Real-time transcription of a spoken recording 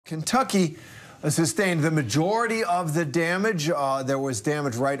Kentucky sustained the majority of the damage. There was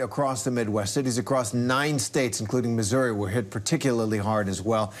damage right across the Midwest. Cities across 9 states, including Missouri, were hit particularly hard as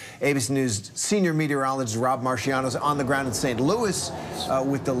well. ABC News senior meteorologist Rob Marciano is on the ground in St. Louis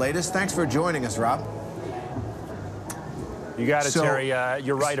with the latest. Thanks for joining us, Rob. You got it, Terry.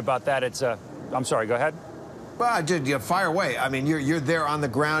 You're right about that. I'm sorry, go ahead. Well, fire away. I mean, you're there on the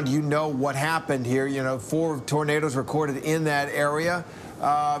ground. You know what happened here. You know, 4 tornadoes recorded in that area.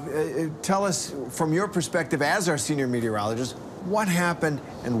 Tell us, from your perspective as our senior meteorologist, what happened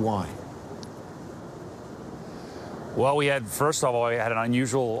and why? Well, first of all, we had an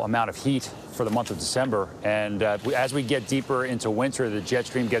unusual amount of heat for the month of December, and as we get deeper into winter, the jet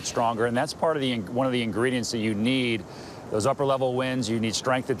stream gets stronger, and that's part of one of the ingredients that you need. Those upper level winds, you need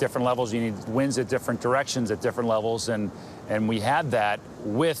strength at different levels, you need winds at different directions at different levels, and we had that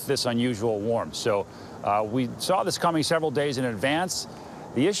with this unusual warmth. So we saw this coming several days in advance.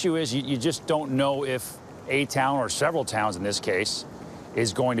 The issue is you just don't know if a town, or several towns in this case,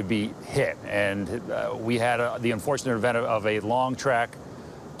 is going to be hit. And we had the unfortunate event of a long track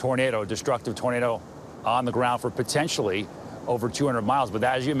tornado, destructive tornado on the ground for potentially over 200 miles. But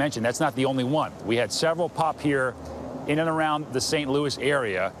as you mentioned, that's not the only one. We had several pop here in and around the St. Louis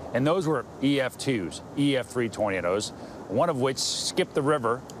area, and those were EF2s, EF3 tornadoes, one of which skipped the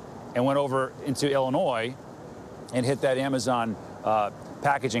river and went over into Illinois and hit that Amazon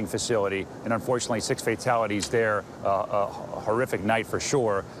packaging facility, and unfortunately 6 fatalities there. A horrific night for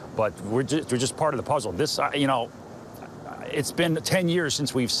sure, but we're just part of the puzzle. This, you know, it's been 10 years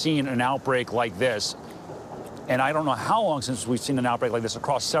since we've seen an outbreak like this, and I don't know how long since we've seen an outbreak like this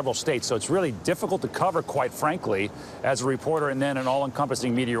across several states, so it's really difficult to cover, quite frankly, as a reporter and then an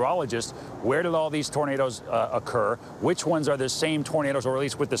all-encompassing meteorologist. Where did all these tornadoes occur? Which ones are the same tornadoes, or at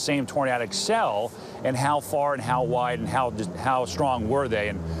least with the same tornadic cell, and how far and how wide and how strong were they?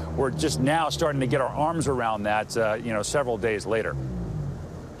 And we're just now starting to get our arms around that, you know, several days later.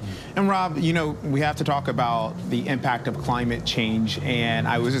 And Rob, you know, we have to talk about the impact of climate change. And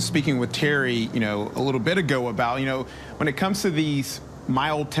I was just speaking with Terry, you know, a little bit ago about, you know, when it comes to these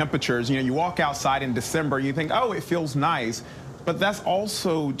mild temperatures, you know, you walk outside in December, you think, oh, it feels nice. But that's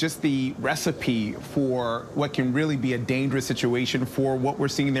also just the recipe for what can really be a dangerous situation for what we're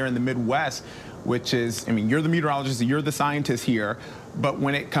seeing there in the Midwest, which is, I mean, you're the meteorologist, you're the scientist here. But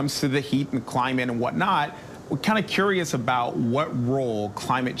when it comes to the heat and climate and whatnot, we're kind of curious about what role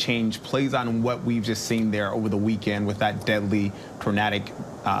climate change plays on what we've just seen there over the weekend with that deadly tornadic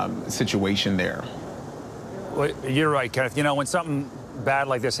situation there. Well, you're right, Kenneth. You know, when something bad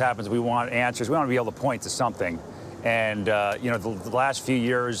like this happens, we want answers. We want to be able to point to something. And, you know, the last few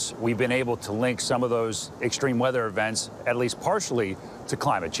years, we've been able to link some of those extreme weather events, at least partially, to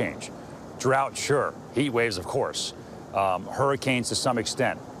climate change. Drought, sure. Heat waves, of course. Hurricanes to some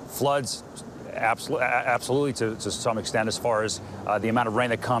extent. Floods, absolutely to some extent, as far as the amount of rain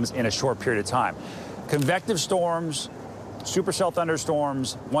that comes in a short period of time. Convective storms, supercell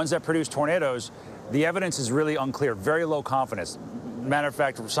thunderstorms, ones that produce tornadoes, the evidence is really unclear, very low confidence. Matter of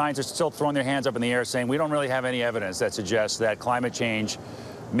fact, scientists are still throwing their hands up in the air saying we don't really have any evidence that suggests that climate change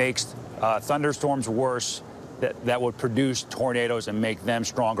makes thunderstorms worse, that would produce tornadoes and make them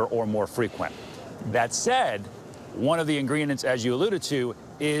stronger or more frequent. That said, one of the ingredients, as you alluded to,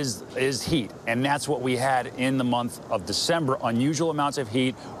 is heat, and that's what we had in the month of December. Unusual amounts of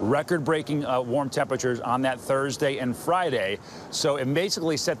heat, record-breaking warm temperatures on that Thursday and Friday. So it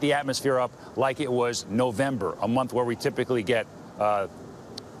basically set the atmosphere up like it was November, a month where we typically get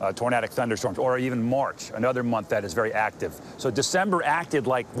tornadic thunderstorms, or even March, another month that is very active. So December acted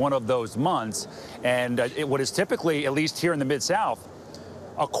like one of those months, and what is typically, at least here in the Mid-South,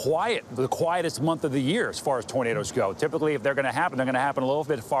 the quietest month of the year as far as tornadoes go. Typically, if they're going to happen a little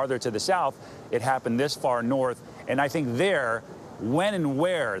bit farther to the south. It happened this far north, and I think there, when and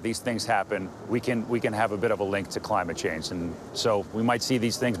where these things happen, we can have a bit of a link to climate change. And so we might see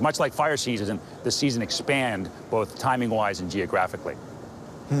these things, much like fire season, the season expand both timing-wise and geographically.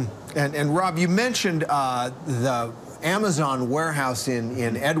 And Rob, you mentioned the Amazon warehouse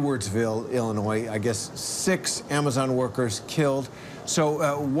in Edwardsville, Illinois. I guess 6 Amazon workers killed.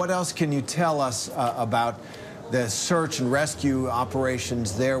 So what else can you tell us about the search and rescue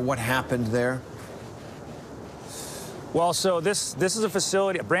operations there? What happened there? Well, so this is a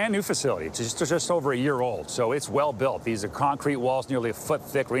facility, a brand new facility. It's just over a year old, so it's well built. These are concrete walls nearly a foot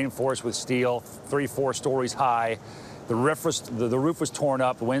thick, reinforced with steel, 3-4 stories high. The roof was torn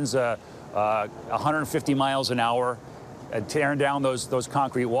up. The winds 150 miles an hour, tearing down those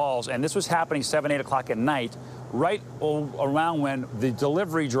concrete walls. And this was happening 7, 8 o'clock at night right around when the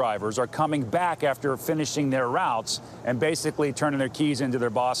delivery drivers are coming back after finishing their routes and basically turning their keys into their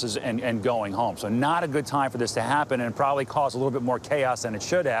bosses and going home. So not a good time for this to happen, and probably caused a little bit more chaos than it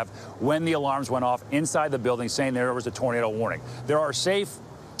should have when the alarms went off inside the building saying there was a tornado warning. There are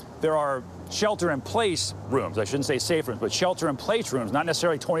shelter-in-place rooms. I shouldn't say safe rooms, but shelter-in-place rooms, not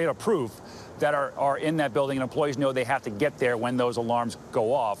necessarily tornado-proof, that are in that building, and employees know they have to get there when those alarms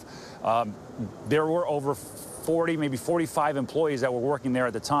go off. There were over 40, maybe 45 employees that were working there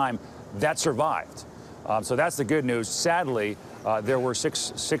at the time that survived. So that's the good news. Sadly, there were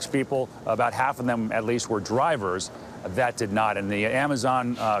six people, about half of them at least were drivers, that did not. And the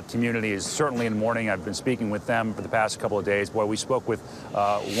Amazon community is certainly in mourning. I've been speaking with them for the past couple of days. Boy, we spoke with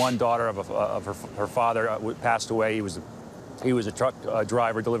one daughter of her father passed away. He was a truck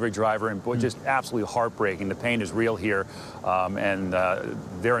driver, delivery driver, and boy, just absolutely heartbreaking. The pain is real here, and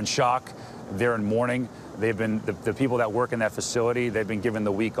they're in shock. They're in mourning. They've been the people that work in that facility. They've been given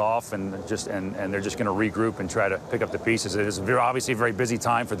the week off, and they're just going to regroup and try to pick up the pieces. It is obviously a very busy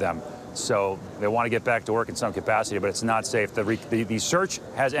time for them, so they want to get back to work in some capacity, but it's not safe. The search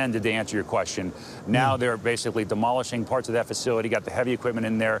has ended, to answer your question. Now they're basically demolishing parts of that facility, got the heavy equipment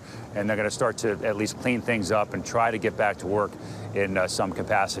in there, and they're going to start to at least clean things up and try to get back to work in some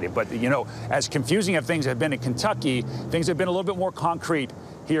capacity. But you know, as confusing as things have been in Kentucky, things have been a little bit more concrete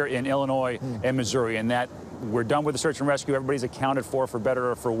here in Illinois and Missouri, and that we're done with the search and rescue. Everybody's accounted for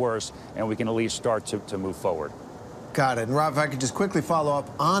better or for worse, and we can at least start to move forward. Got it. And Rob, if I could just quickly follow up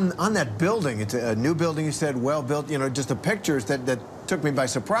on that building. It's a new building, you said, well built. You know, just the pictures that took me by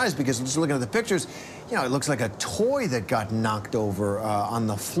surprise, because just looking at the pictures, you know, it looks like a toy that got knocked over on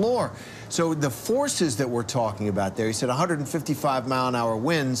the floor. So the forces that we're talking about there, you said 155-mile-an-hour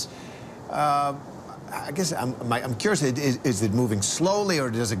winds. I guess I'm curious, is it moving slowly, or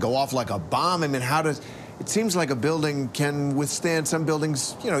does it go off like a bomb? I mean, it seems like a building can withstand, some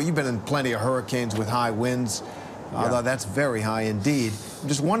buildings, you know, you've been in plenty of hurricanes with high winds, although that's very high indeed. I'm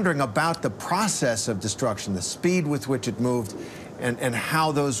just wondering about the process of destruction, the speed with which it moved, and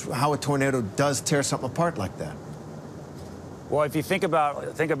how a tornado does tear something apart like that. Well, if you think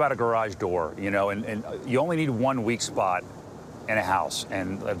about a garage door, you know, and you only need one weak spot in a house,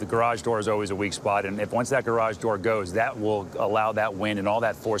 and the garage door is always a weak spot, and if once that garage door goes, that will allow that wind and all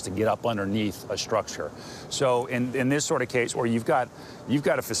that force to get up underneath a structure. So in this sort of case where you've got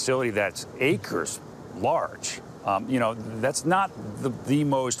a facility that's acres large, you know, that's not the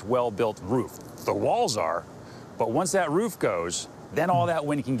most well-built roof. The walls are, but once that roof goes, then all that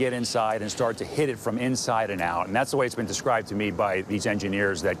wind can get inside and start to hit it from inside and out. And that's the way it's been described to me by these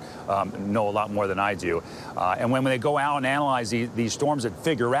engineers that know a lot more than I do. And when they go out and analyze these storms and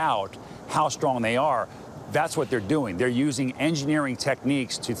figure out how strong they are, that's what they're doing. They're using engineering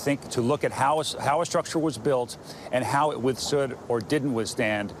techniques to look at how a structure was built and how it withstood or didn't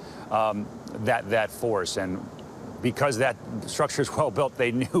withstand that force. And because that structure is well built,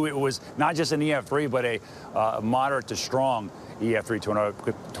 they knew it was not just an EF3, but a moderate to strong EF3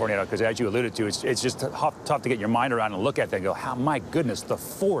 tornado, because as you alluded to, it's just tough to get your mind around and look at that and go, my goodness, the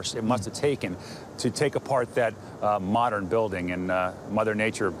force it must have taken to take apart that modern building. And Mother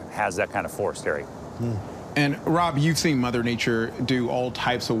Nature has that kind of force, Terry. And Rob, you've seen Mother Nature do all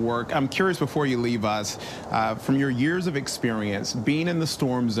types of work. I'm curious, before you leave us, from your years of experience being in the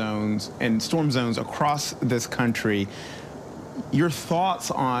storm zones across this country, your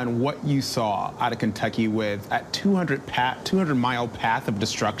thoughts on what you saw out of Kentucky with a 200-mile path of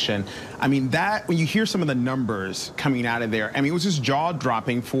destruction. I mean, that, when you hear some of the numbers coming out of there, I mean, it was just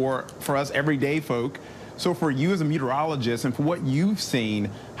jaw-dropping for us everyday folk. So for you as a meteorologist and for what you've seen,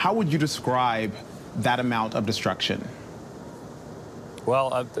 how would you describe that amount of destruction?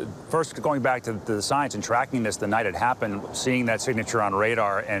 Well, first, going back to the science and tracking this the night it happened, seeing that signature on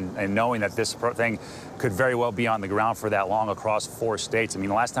radar and knowing that this thing could very well be on the ground for that long across 4 states. I mean,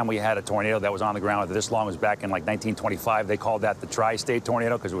 the last time we had a tornado that was on the ground this long was back in like 1925. They called that the tri-state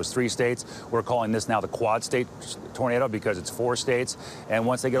tornado because it was 3 states. We're calling this now the quad-state tornado because it's 4 states. And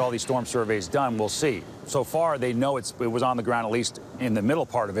once they get all these storm surveys done, we'll see. So far, they know it was on the ground, at least in the middle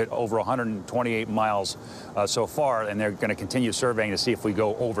part of it, over 128 miles so far, and they're going to continue surveying to see if we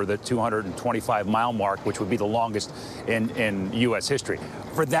go over the 225-mile mark, which would be the longest in U.S. history.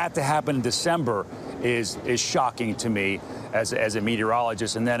 For that to happen in December is shocking to me as a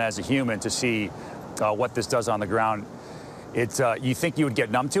meteorologist, and then as a human to see what this does on the ground. You think you would get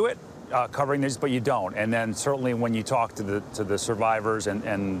numb to it, covering this, but you don't. And then certainly when you talk to the survivors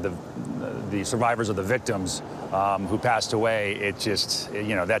and the survivors of the victims who passed away, it just,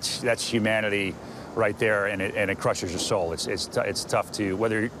 you know, that's humanity right there, and it crushes your soul. It's tough to,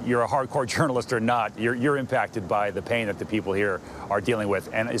 whether you're a hardcore journalist or not, you're impacted by the pain that the people here are dealing with,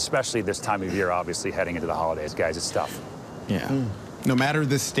 and especially this time of year, obviously heading into the holidays, guys. It's tough. Yeah. No matter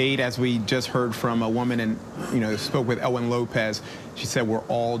the state, as we just heard from a woman and, spoke with Elwin Lopez, she said we're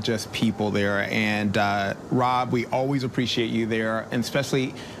all just people there. And Rob, we always appreciate you there, and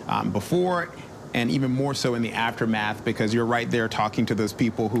especially before and even more so in the aftermath, because you're right there talking to those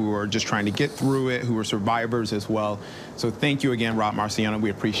people who are just trying to get through it, who are survivors as well. So thank you again, Rob Marciano. We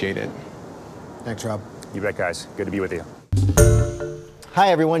appreciate it. Thanks, Rob. You bet, guys. Good to be with you.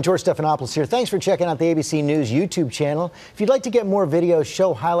 Hi, everyone. George Stephanopoulos here. Thanks for checking out the ABC News YouTube channel. If you'd like to get more videos,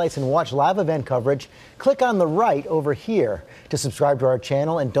 show highlights, and watch live event coverage, click on the right over here to subscribe to our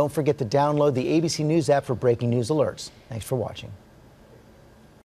channel. And don't forget to download the ABC News app for breaking news alerts. Thanks for watching.